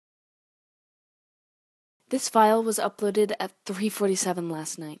This file was uploaded at 3:47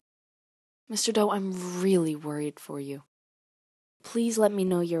 last night. Mr. Doe, I'm really worried for you. Please let me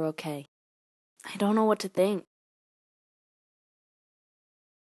know you're okay. I don't know what to think.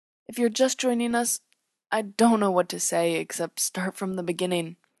 If you're just joining us, I don't know what to say except start from the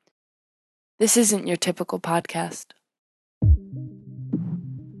beginning. This isn't your typical podcast.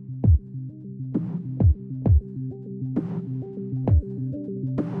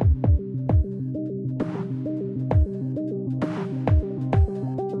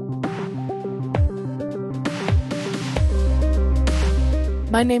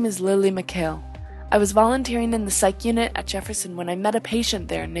 My name is Lily McHale. I was volunteering in the psych unit at Jefferson when I met a patient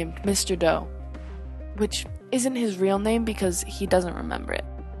there named Mr. Doe, which isn't his real name because he doesn't remember it.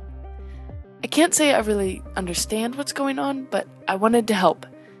 I can't say I really understand what's going on, but I wanted to help.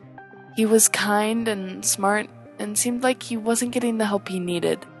 He was kind and smart and seemed like he wasn't getting the help he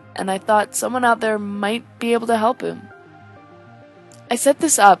needed, and I thought someone out there might be able to help him. I set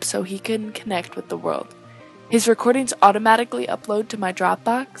this up so he can connect with the world. His recordings automatically upload to my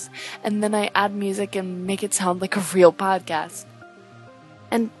Dropbox, and then I add music and make it sound like a real podcast.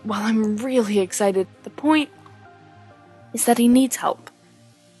 And while I'm really excited, the point is that he needs help.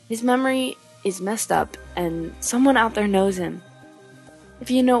 His memory is messed up, and someone out there knows him. If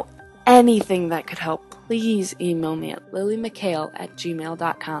you know anything that could help, please email me at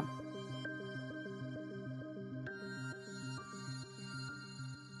lilymchale@gmail.com.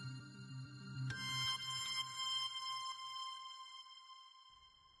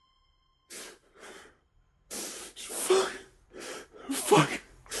 Fuck.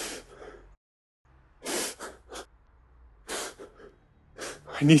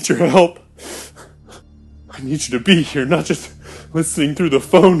 I need your help. I need you to be here, not just listening through the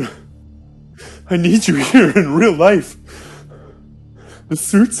phone. I need you here in real life. The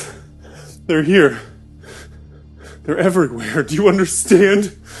suits, they're here. They're everywhere. Do you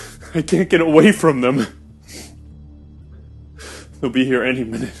understand? I can't get away from them. They'll be here any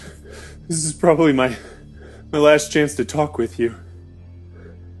minute. This is probably my last chance to talk with you.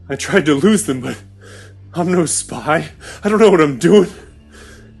 I tried to lose them, but I'm no spy. I don't know what I'm doing.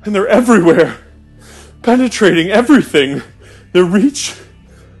 And they're everywhere. Penetrating everything. Their reach.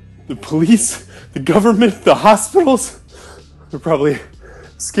 The police, the government, the hospitals. They're probably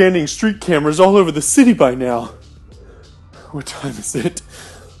scanning street cameras all over the city by now. What time is it?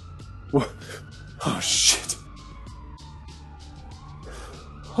 What? Oh, shit.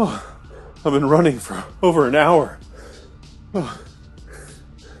 Oh, I've been running for over an hour. Oh.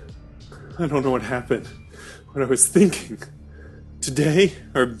 I don't know what happened, what I was thinking. Today,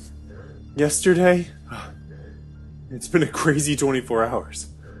 or yesterday, it's been a crazy 24 hours.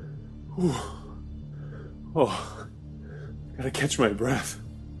 Whew. Oh, gotta catch my breath.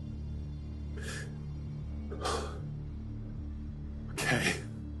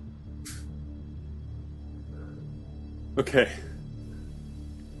 Okay.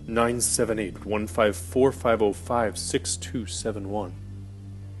 978-154-505-6271.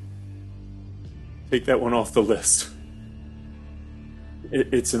 Take that one off the list.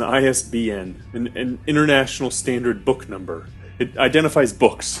 It's an ISBN, an International Standard Book Number. It identifies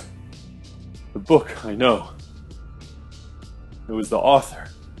books. The book, I know. It was the author.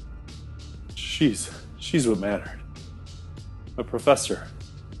 She's what mattered. A professor.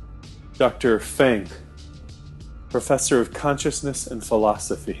 Dr. Feng. Professor of Consciousness and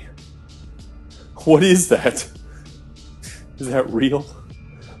Philosophy. What is that? Is that real?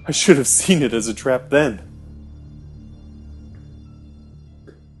 I should have seen it as a trap then.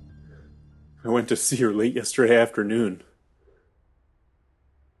 I went to see her late yesterday afternoon.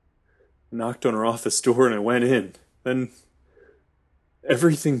 I knocked on her office door and I went in. Then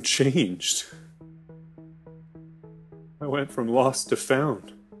everything changed. I went from lost to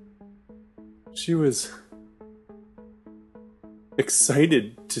found. She was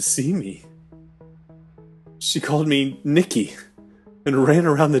excited to see me. She called me Nikki and ran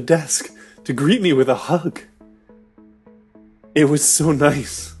around the desk to greet me with a hug. It was so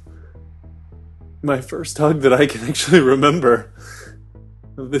nice. My first hug that I can actually remember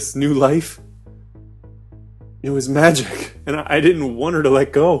of this new life. It was magic, and I didn't want her to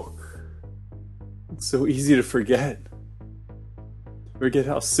let go. It's so easy to forget. Forget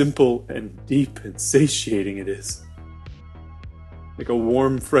how simple and deep and satiating it is. Like a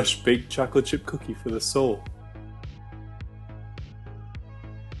warm, fresh baked chocolate chip cookie for the soul.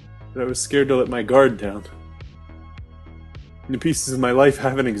 But I was scared to let my guard down. The pieces of my life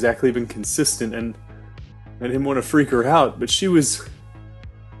haven't exactly been consistent, and I didn't want to freak her out, but she was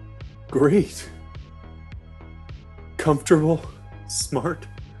great. Comfortable, smart,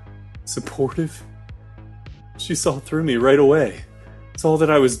 supportive. She saw through me right away. Saw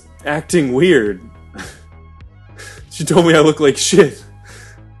that I was acting weird. She told me I looked like shit.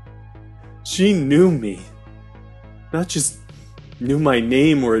 She knew me. Not just knew my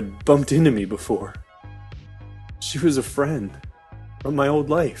name or had bumped into me before. She was a friend from my old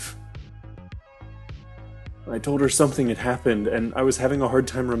life. I told her something had happened and I was having a hard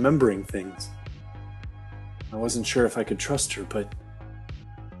time remembering things. I wasn't sure if I could trust her, but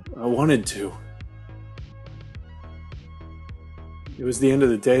I wanted to. It was the end of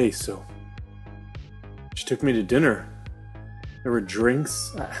the day, so she took me to dinner. There were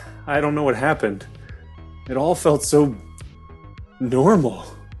drinks. I don't know what happened. It all felt so normal.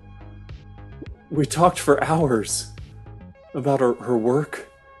 We talked for hours about her work,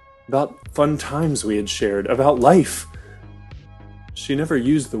 about fun times we had shared, about life. She never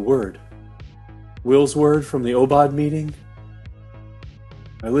used the word. Will's word from the OBOD meeting?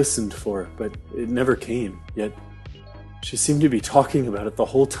 I listened for it, but it never came, yet she seemed to be talking about it the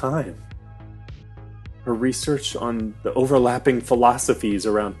whole time. Her research on the overlapping philosophies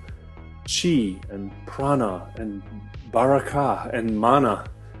around chi and prana and baraka and mana.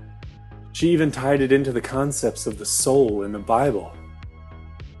 She even tied it into the concepts of the soul in the Bible.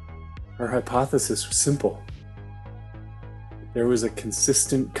 Her hypothesis was simple. There was a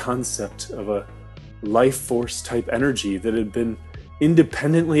consistent concept of a life force type energy that had been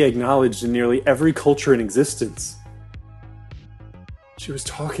independently acknowledged in nearly every culture in existence. She was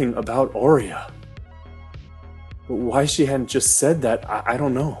talking about Aurea. But why she hadn't just said that, I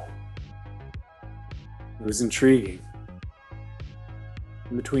don't know. It was intriguing.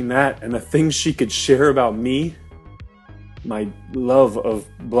 And between that and the things she could share about me, my love of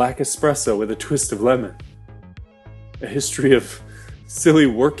black espresso with a twist of lemon, a history of silly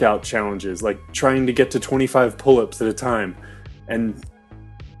workout challenges like trying to get to 25 pull-ups at a time, and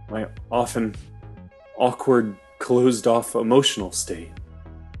my often awkward, closed-off emotional state.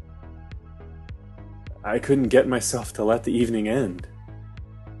 I couldn't get myself to let the evening end.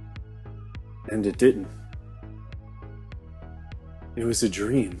 And it didn't. It was a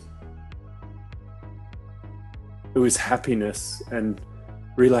dream. It was happiness and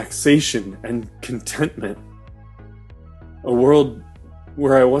relaxation and contentment. A world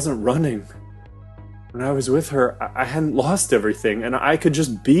where I wasn't running. When I was with her, I hadn't lost everything, and I could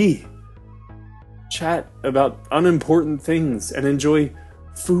just be. Chat about unimportant things and enjoy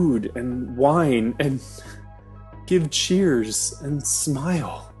food and wine and give cheers and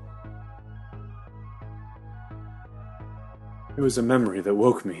smile. It was a memory that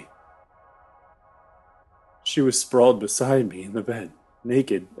woke me. She was sprawled beside me in the bed,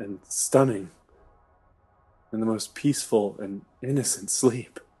 naked and stunning, in the most peaceful and innocent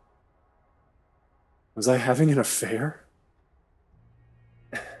sleep. Was I having an affair?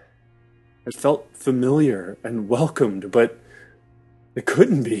 It felt familiar and welcomed, but it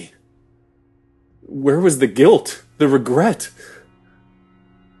couldn't be. Where was the guilt, the regret?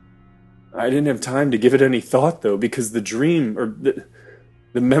 I didn't have time to give it any thought, though, because the dream, or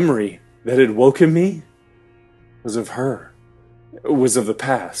the memory that had woken me was of her. It was of the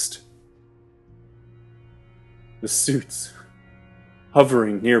past. The suits,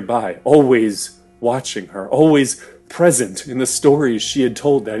 hovering nearby, always watching her, always present in the stories she had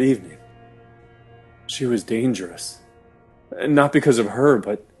told that evening. She was dangerous. Not because of her,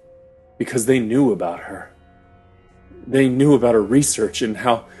 but because they knew about her. They knew about her research and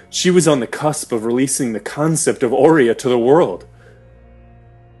how she was on the cusp of releasing the concept of Aurea to the world.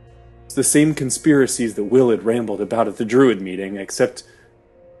 It's the same conspiracies that Will had rambled about at the Druid meeting, except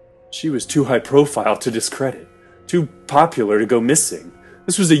she was too high profile to discredit, too popular to go missing.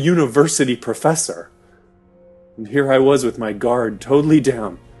 This was a university professor. And here I was with my guard totally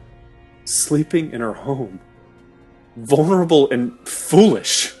down, sleeping in her home. Vulnerable and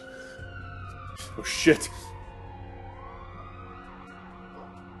foolish. Oh shit.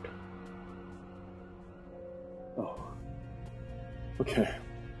 Oh. Okay.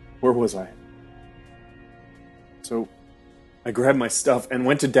 Where was I? So, I grabbed my stuff and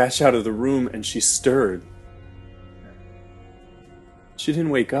went to dash out of the room, and she stirred. She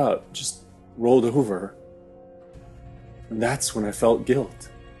didn't wake up, just rolled over. And that's when I felt guilt.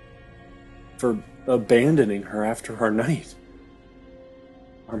 For abandoning her after our night.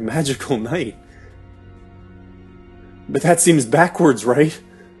 Our magical night. But that seems backwards, right?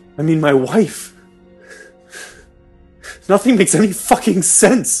 I mean, my wife. Nothing makes any fucking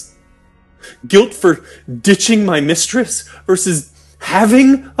sense. Guilt for ditching my mistress versus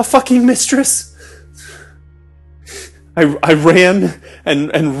having a fucking mistress? I ran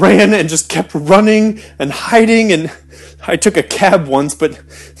and ran and just kept running and hiding, and I took a cab once, but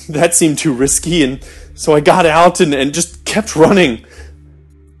that seemed too risky, and so I got out and just kept running.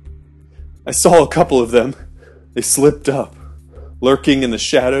 I saw a couple of them. They slipped up, lurking in the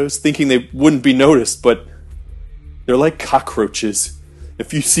shadows, thinking they wouldn't be noticed, but they're like cockroaches.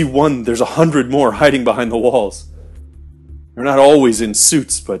 If you see one, there's 100 more hiding behind the walls. They're not always in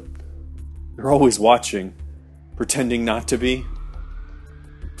suits, but they're always watching, pretending not to be.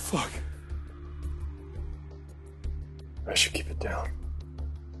 Fuck. I should keep it down.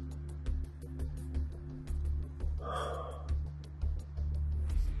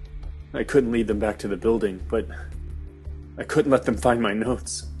 I couldn't lead them back to the building, but I couldn't let them find my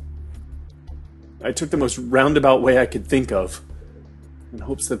notes. I took the most roundabout way I could think of, in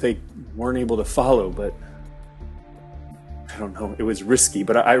hopes that they weren't able to follow, but I don't know, it was risky,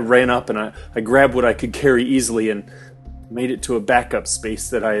 but I ran up and I grabbed what I could carry easily and made it to a backup space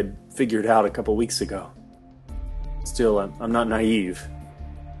that I had figured out a couple weeks ago. Still, I'm not naive.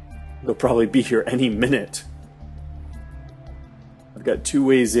 They'll probably be here any minute. I've got 2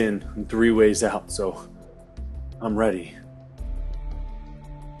 ways in and 3 ways out, so I'm ready.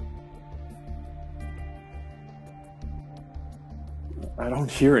 I don't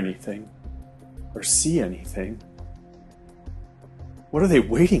hear anything or see anything. What are they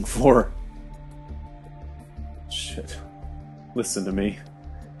waiting for? Shit. Listen to me.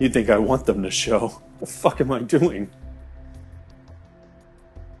 You'd think I want them to show. What the fuck am I doing?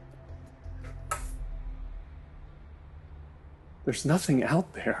 There's nothing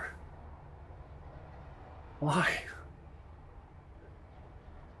out there. Why?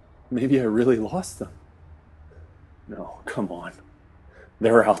 Maybe I really lost them. No, come on.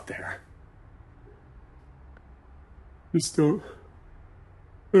 They're out there. I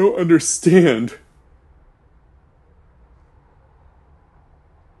don't understand.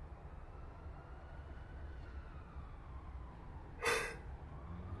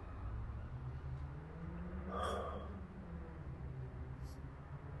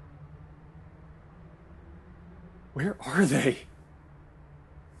 Where are they?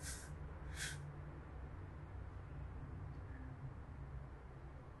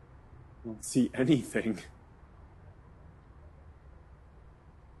 I don't see anything.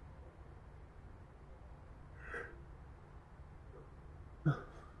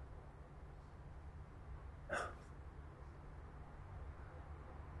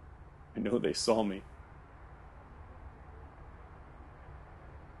 I know they saw me.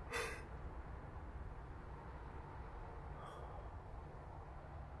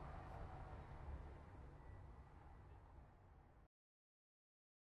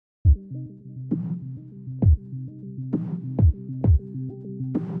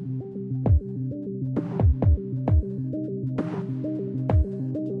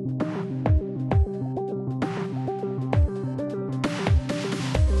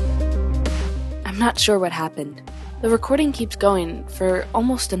 I'm not sure what happened. The recording keeps going for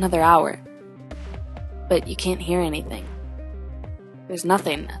almost another hour. But you can't hear anything. There's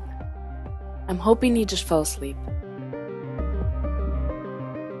nothing. I'm hoping he just fell asleep.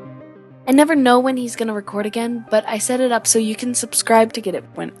 I never know when he's gonna record again, but I set it up so you can subscribe to get it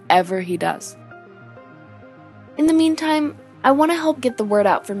whenever he does. In the meantime, I want to help get the word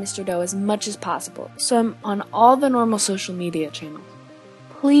out for Mr. Doe as much as possible, so I'm on all the normal social media channels.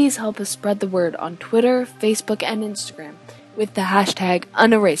 Please help us spread the word on Twitter, Facebook, and Instagram with the hashtag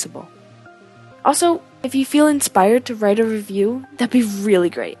unerasable. Also, if you feel inspired to write a review, that'd be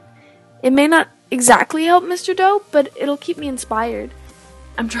really great. It may not exactly help Mr. Doe, but it'll keep me inspired.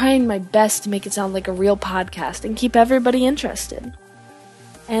 I'm trying my best to make it sound like a real podcast and keep everybody interested.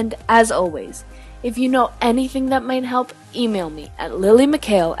 And as always, if you know anything that might help, email me at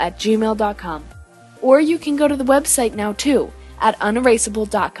lilymchale@gmail.com. Or you can go to the website now too, at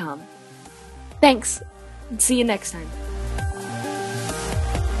unerasable.com. Thanks, and see you next time.